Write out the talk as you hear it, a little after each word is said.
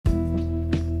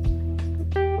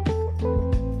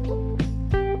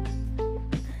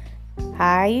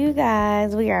Hi, you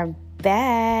guys. We are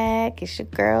back. It's your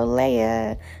girl,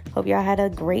 Leia. Hope y'all had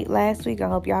a great last week. I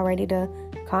hope y'all ready to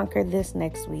conquer this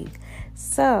next week.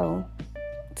 So,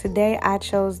 today I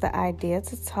chose the idea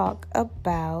to talk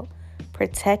about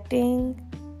protecting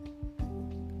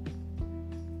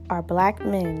our black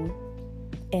men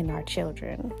and our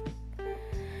children.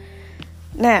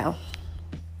 Now,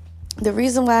 the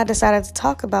reason why I decided to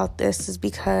talk about this is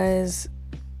because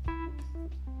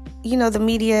the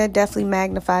media definitely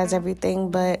magnifies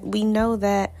everything, but we know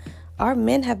that our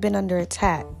men have been under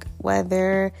attack,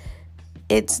 whether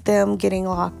it's them getting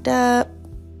locked up,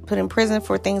 put in prison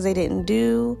for things they didn't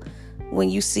do. When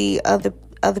you see other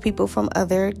people from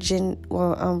other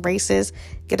races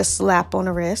get a slap on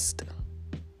the wrist,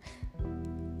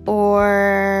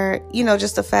 or,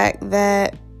 just the fact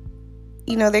that,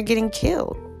 they're getting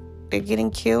killed. They're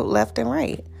getting killed left and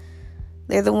right.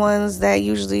 They're the ones that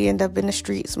usually end up in the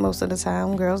streets most of the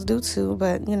time. Girls do too,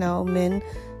 but, men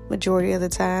majority of the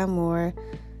time, or,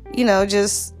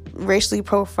 just racially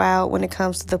profiled when it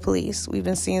comes to the police. We've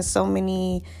been seeing so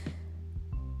many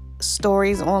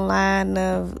stories online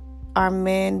of our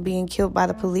men being killed by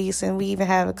the police, and we even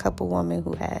have a couple women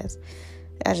who has.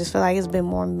 I just feel like it's been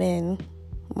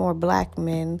more black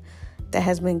men that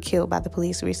has been killed by the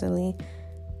police recently.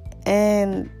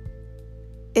 And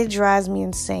it drives me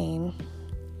insane.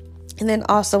 And then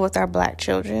also with our black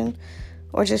children,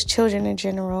 or just children in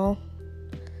general,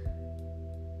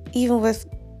 even with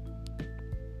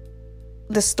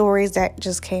the stories that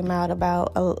just came out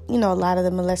about, a lot of the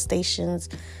molestations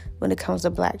when it comes to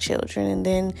black children. And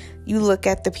then you look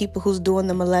at the people who's doing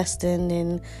the molesting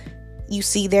and you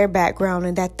see their background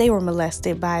and that they were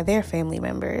molested by their family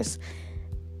members.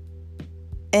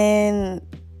 And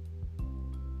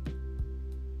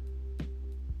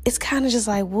it's kind of just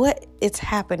like, what is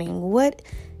happening? What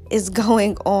is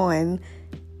going on?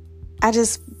 I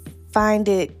just find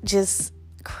it just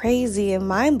crazy and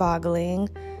mind-boggling.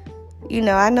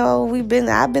 I know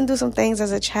I've been through some things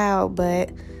as a child, but,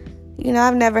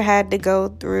 I've never had to go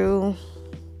through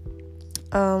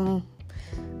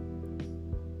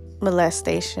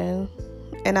molestation.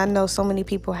 And I know so many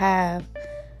people have.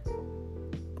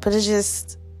 But it's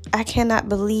just, I cannot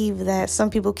believe that some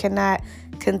people cannot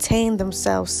contain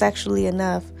themselves sexually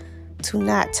enough to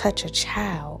not touch a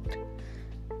child.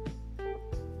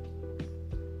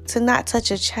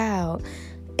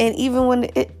 And even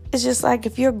when it's just like,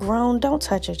 if you're grown, don't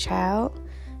touch a child.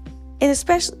 And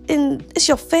it's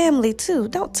your family too.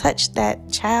 Don't touch that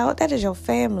child. That is your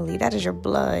family. That is your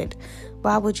blood.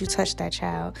 Why would you touch that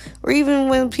child? Or even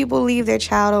when people leave their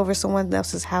child over someone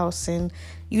else's house, and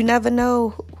you never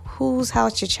know whose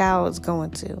house your child is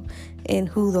going to and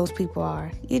who those people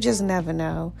are. You just never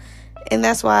know. And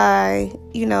that's why,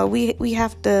 we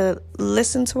have to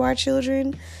listen to our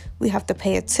children. We have to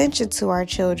pay attention to our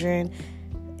children.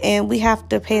 And we have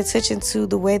to pay attention to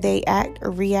the way they act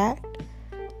or react.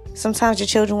 Sometimes your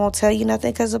children won't tell you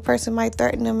nothing because a person might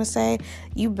threaten them and say,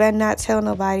 you better not tell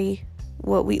nobody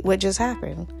what just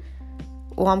happened.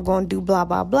 Or I'm going to do blah,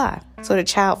 blah, blah. So the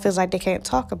child feels like they can't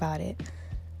talk about it.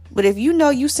 But if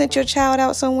you sent your child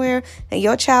out somewhere and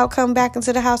your child come back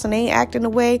into the house and they ain't acting the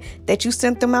way that you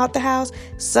sent them out the house,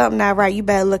 something not right. You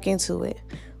better look into it.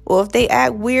 Or if they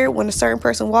act weird when a certain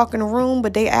person walk in the room,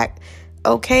 but they act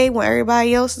okay when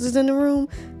everybody else is in the room,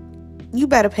 you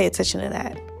better pay attention to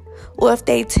that. Or if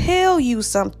they tell you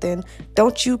something,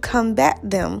 don't you combat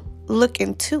them. Look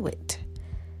into it.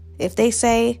 If they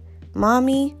say,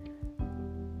 mommy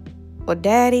or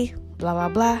daddy, blah, blah,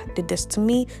 blah, did this to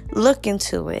me, look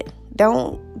into it.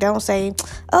 Don't say,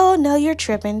 oh, no, you're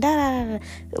tripping, da, da, da,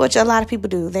 which a lot of people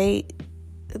do. They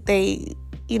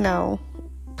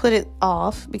put it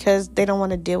off because they don't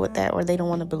want to deal with that, or they don't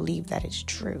want to believe that it's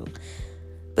true.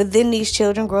 But then these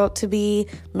children grow up to be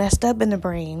messed up in the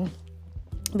brain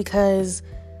because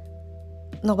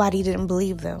nobody didn't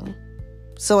believe them.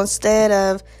 So instead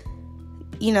of,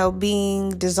 being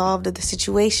dissolved of the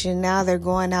situation, now they're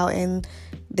going out and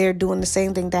they're doing the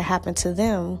same thing that happened to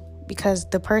them because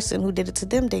the person who did it to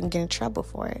them didn't get in trouble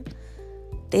for it.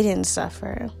 They didn't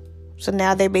suffer. So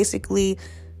now they're basically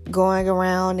going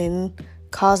around and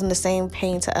causing the same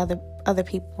pain to other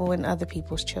people and other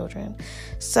people's children.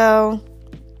 So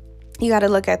you got to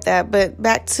look at that. But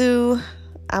back to,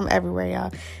 I'm everywhere,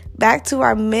 y'all. Back to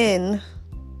our men.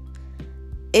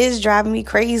 It's driving me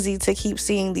crazy to keep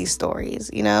seeing these stories.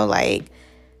 Like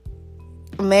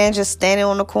a man just standing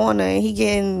on the corner and he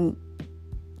getting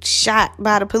shot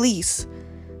by the police.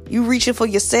 You reaching for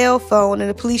your cell phone and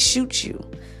the police shoot you.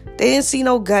 They didn't see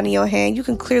no gun in your hand. You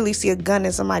can clearly see a gun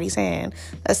in somebody's hand.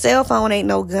 A cell phone ain't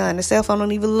no gun. A cell phone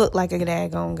don't even look like a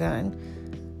daggone gun.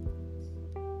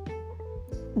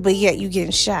 but yet you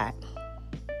getting shot.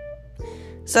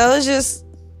 So it's just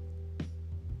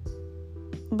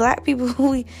black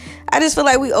people, I just feel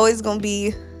like we always gonna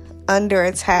be under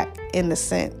attack in a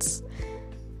sense.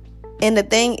 And the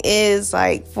thing is,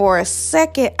 like, for a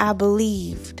second I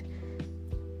believed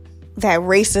that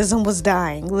racism was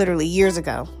dying, literally years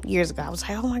ago. I was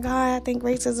like, oh my God, I think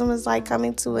racism is like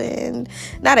coming to an end.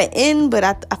 Not an end, but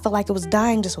I felt like it was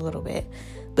dying just a little bit.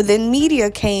 But then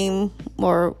media came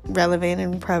more relevant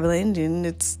and prevalent, and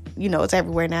it's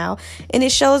everywhere now. And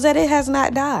it shows that it has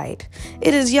not died.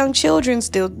 It is young children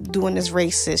still doing this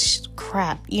racist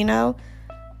crap,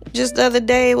 Just the other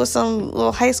day with some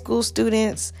little high school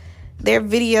students, their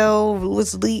video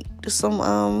was leaked to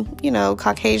some,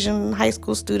 Caucasian high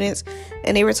school students,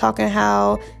 and they were talking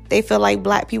how they feel like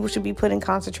black people should be put in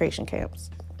concentration camps,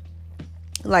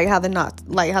 like how the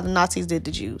Nazis did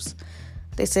the Jews.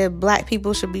 They said black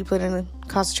people should be put in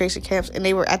concentration camps, and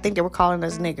I think they were calling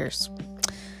us niggers.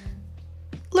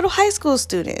 Little high school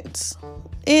students,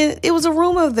 and it was a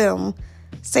room of them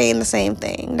saying the same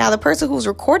thing. Now, the person who was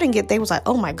recording it, they was like,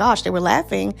 oh my gosh, they were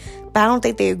laughing, but I don't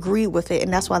think they agreed with it,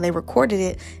 and that's why they recorded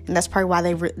it, and that's probably why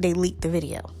they leaked the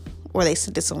video, or they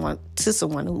sent it to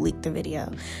someone who leaked the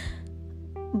video.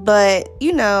 But,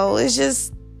 it's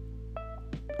just,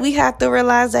 we have to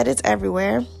realize that it's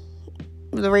everywhere.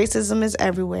 The racism is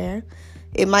everywhere.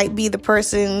 It might be the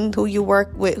person who you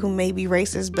work with who may be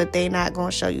racist, but they're not going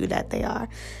to show you that they are.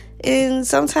 And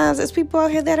sometimes there's people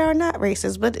out here that are not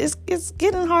racist, but it's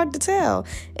getting hard to tell.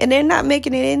 And they're not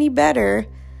making it any better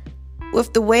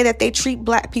with the way that they treat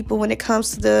black people when it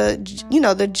comes to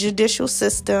the judicial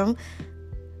system,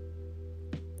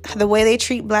 the way they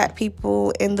treat black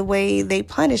people and the way they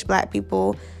punish black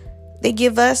people. They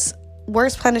give us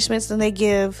worse punishments than they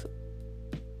give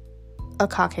a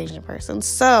Caucasian person.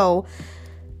 So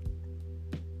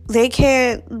they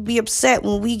can't be upset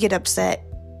when we get upset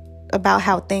about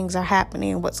how things are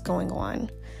happening and what's going on.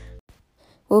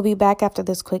 We'll be back after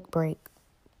this quick break.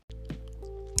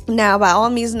 Now, by all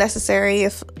means necessary,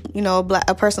 if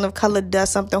a person of color does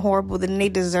something horrible, then they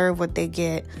deserve what they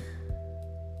get.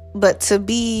 But to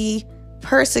be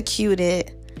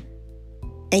persecuted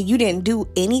and you didn't do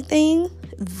anything,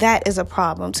 that is a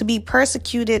problem. To be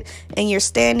persecuted and you're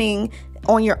standing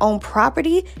on your own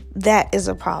property, that is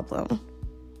a problem.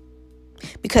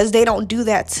 Because they don't do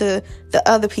that to the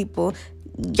other people.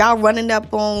 Y'all running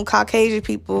up on Caucasian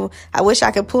people. I wish I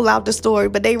could pull out the story,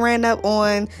 but they ran up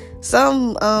on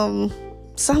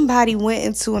somebody went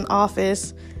into an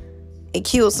office and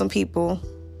killed some people.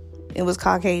 It was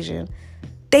Caucasian.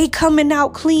 They coming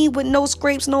out clean with no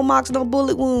scrapes, no marks, no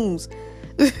bullet wounds.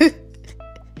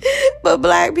 But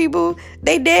black people,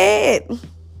 they dead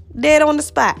on the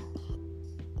spot.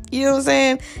 You know what I'm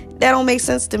saying? That don't make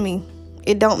sense to me.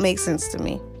 It don't make sense to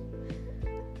me.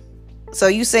 So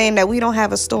you saying that we don't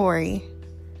have a story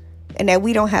and that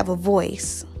we don't have a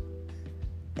voice,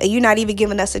 and you're not even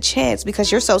giving us a chance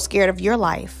because you're so scared of your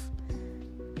life.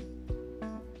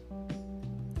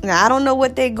 Now, I don't know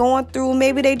what they're going through.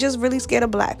 Maybe they just really scared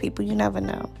of black people. You never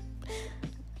know.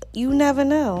 You never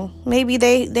know. Maybe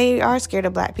they are scared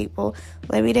of black people.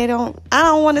 Maybe they don't. I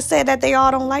don't want to say that they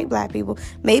all don't like black people.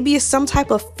 Maybe it's some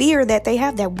type of fear that they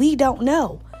have that we don't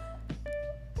know.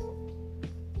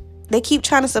 They keep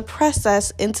trying to suppress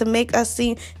us and to make us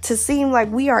seem like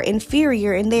we are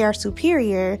inferior and they are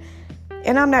superior.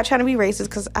 And I'm not trying to be racist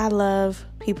because I love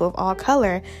people of all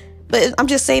color. But I'm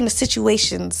just saying the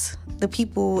situations, the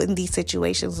people in these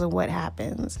situations and what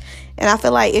happens. And I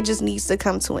feel like it just needs to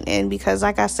come to an end because,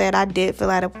 like I said, I did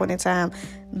feel at a point in time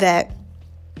that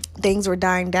things were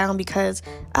dying down because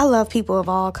I love people of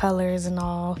all colors and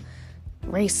all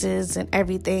races and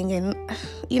everything. And,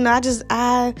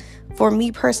 for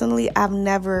me personally, I've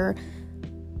never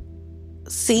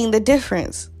seen the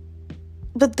difference.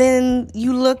 But then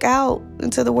you look out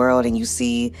into the world and you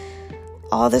see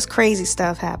all this crazy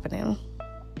stuff happening.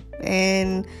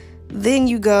 And then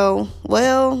you go,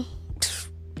 well,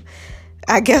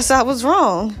 I guess I was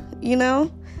wrong,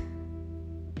 And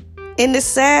it's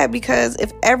sad because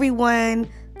if everyone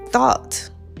thought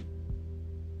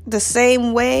the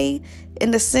same way,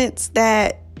 in the sense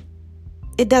that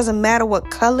it doesn't matter what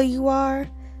color you are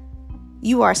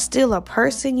still a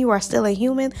person, you are still a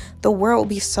human, the world would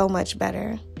be so much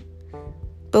better.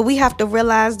 But we have to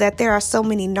realize that there are so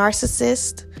many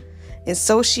narcissists and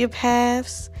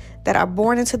sociopaths that are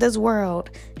born into this world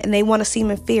and they want to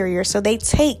seem inferior. So they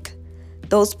take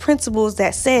those principles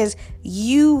that says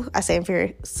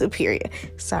superior.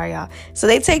 Sorry, y'all. So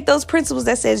they take those principles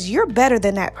that says you're better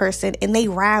than that person and they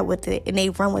ride with it and they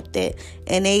run with it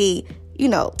and they,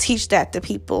 teach that to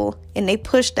people and they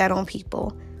push that on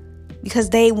people. because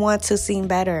they want to seem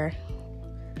better.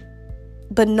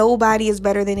 But nobody is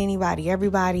better than anybody.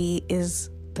 Everybody is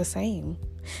the same.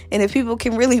 And if people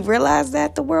can really realize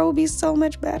that, the world will be so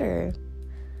much better.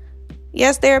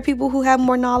 Yes, there are people who have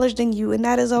more knowledge than you, and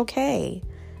that is okay.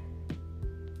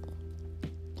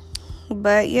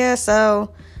 But yeah,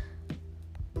 so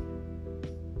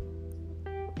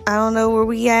I don't know where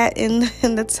we at in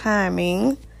the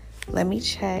timing. Let me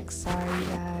check. Sorry, you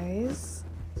guys.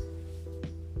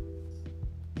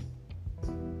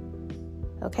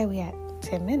 Okay, we at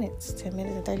 10 minutes. 10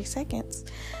 minutes and 30 seconds.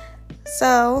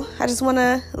 So I just want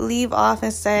to leave off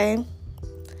and say,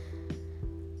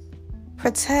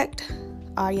 protect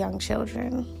our young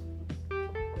children.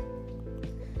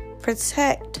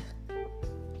 Protect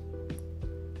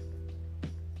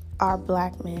our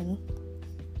black men.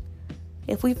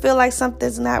 If we feel like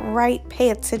something's not right, pay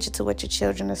attention to what your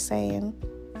children are saying.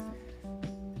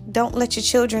 Don't let your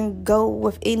children go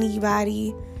with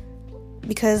anybody,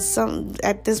 because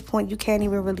at this point you can't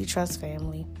even really trust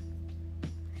family.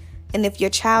 And if your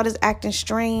child is acting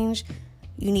strange,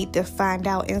 you need to find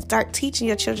out and start teaching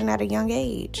your children at a young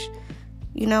age.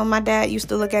 You know, my dad used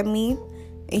to look at me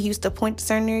and he used to point to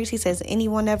certain areas. He says,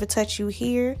 anyone ever touch you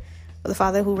here? Or the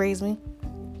father who raised me.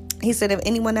 He said, if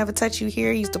anyone ever touch you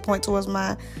here, he used to point towards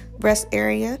my breast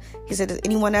area. He said, if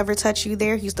anyone ever touch you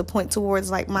there, he used to point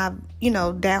towards like my,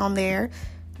 down there,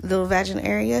 little vaginal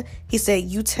area. He said,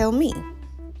 you tell me.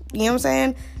 You know what I'm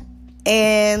saying?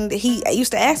 And he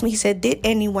used to ask me, he said, did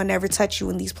anyone ever touch you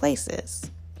in these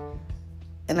places?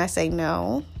 And I say,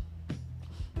 no.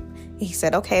 He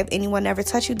said, okay, if anyone ever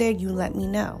touch you there, you let me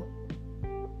know.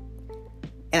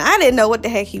 And I didn't know what the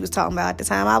heck he was talking about at the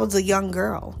time. I was a young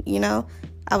girl,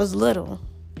 I was little.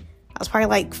 I was probably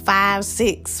like 4, 5,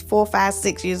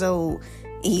 6 years old.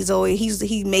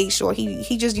 He made sure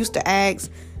he just used to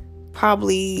ask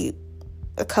probably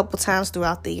a couple times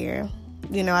throughout the year,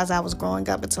 as I was growing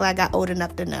up until I got old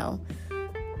enough to know.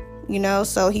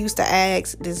 So he used to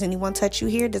ask, does anyone touch you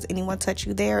here? Does anyone touch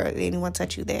you there? Or anyone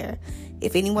touch you there?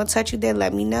 If anyone touch you there,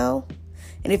 let me know.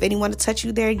 And if anyone touch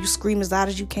you there, you scream as loud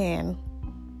as you can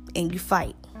and you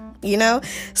fight.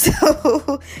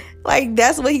 So like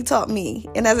that's what he taught me.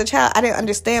 And as a child, I didn't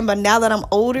understand, but now that I'm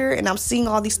older and I'm seeing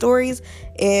all these stories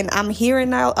and I'm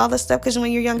hearing all this stuff, because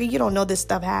when you're younger, you don't know this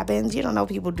stuff happens. You don't know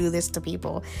people do this to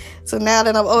people. So now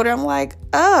that I'm older, I'm like,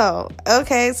 oh,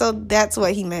 okay, so that's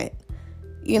what he meant,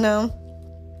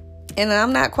 and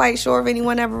I'm not quite sure if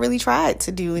anyone ever really tried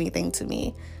to do anything to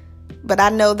me, but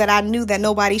I knew that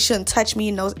nobody shouldn't touch me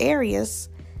in those areas.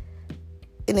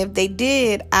 And if they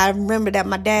did, I remember that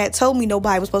my dad told me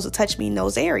nobody was supposed to touch me in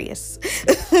those areas.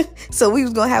 So we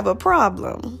was going to have a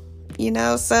problem,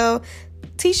 So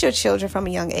teach your children from a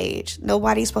young age.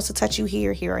 Nobody's supposed to touch you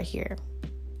here, here, or here.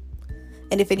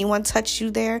 And if anyone touched you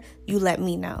there, you let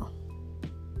me know.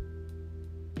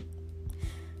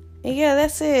 And yeah,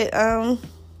 that's it.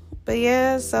 But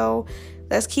yeah, so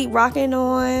let's keep rocking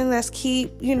on. Let's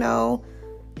keep,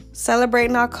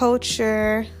 celebrating our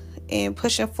culture and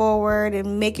pushing forward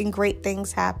and making great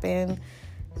things happen.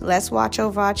 Let's watch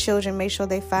over our children, make sure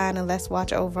they fine, and let's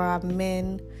watch over our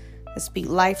men and speak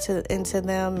life into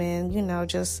them, and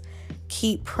just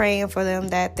keep praying for them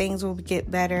that things will get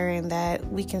better and that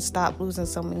we can stop losing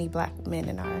so many black men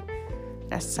in our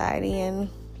society. And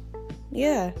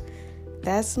yeah,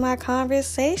 that's my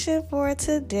conversation for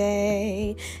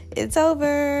today. It's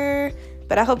over,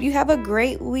 but I hope you have a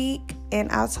great week, and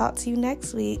I'll talk to you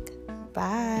next week.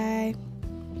 Bye.